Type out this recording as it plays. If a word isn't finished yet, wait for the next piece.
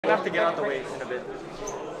gonna have to get out the way in a bit.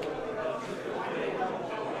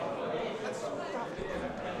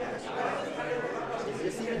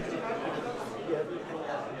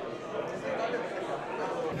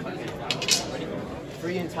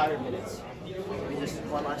 3 entire minutes. We just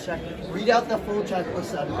one last check. Read out the full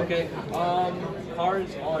checklist. Okay.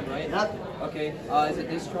 Car's on, right? Yep. Okay. Is it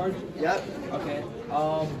discharge? Yep. Okay.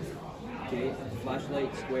 Okay.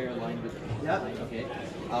 Flashlight square aligned with. Yep. Okay.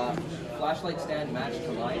 Flashlight stand matched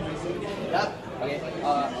to line. Yep. Okay.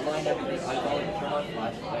 Align everything. Eyeball turn on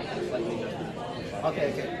flashlight slightly adjusted. Okay.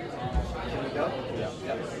 Okay. Can we go? Yeah.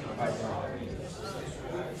 Yep. All right.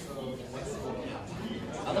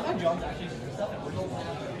 I love how John's actually doing stuff and we're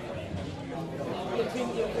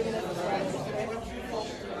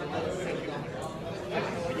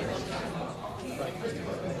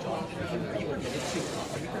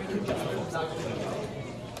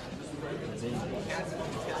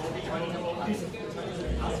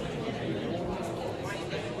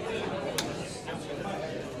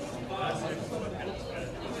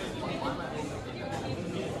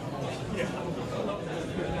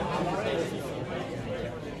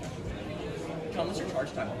John, what's your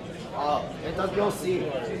charge time? It does go C.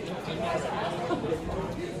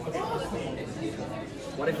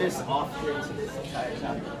 What if it's off here into this entire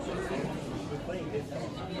chapter?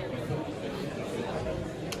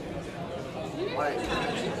 Alright.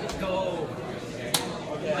 Go.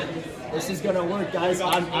 This is gonna work, guys.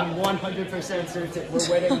 I'm 100% certain we're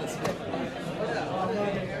winning this game.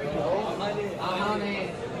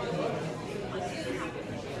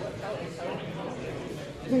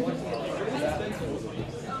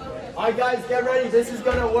 Alright guys, get ready, this is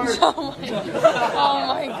gonna work. Oh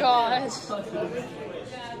my gosh.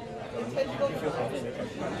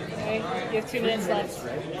 Okay, you have 2 minutes left.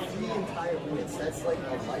 3 entire minutes, that's like a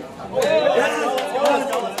lifetime.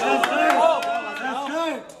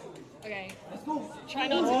 Okay. Try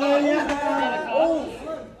not to go.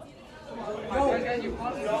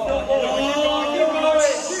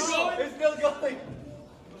 It's still going.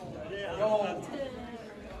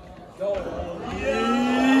 Go.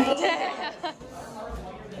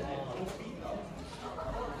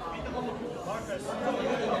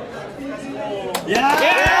 Yeah.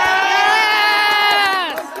 Yeah!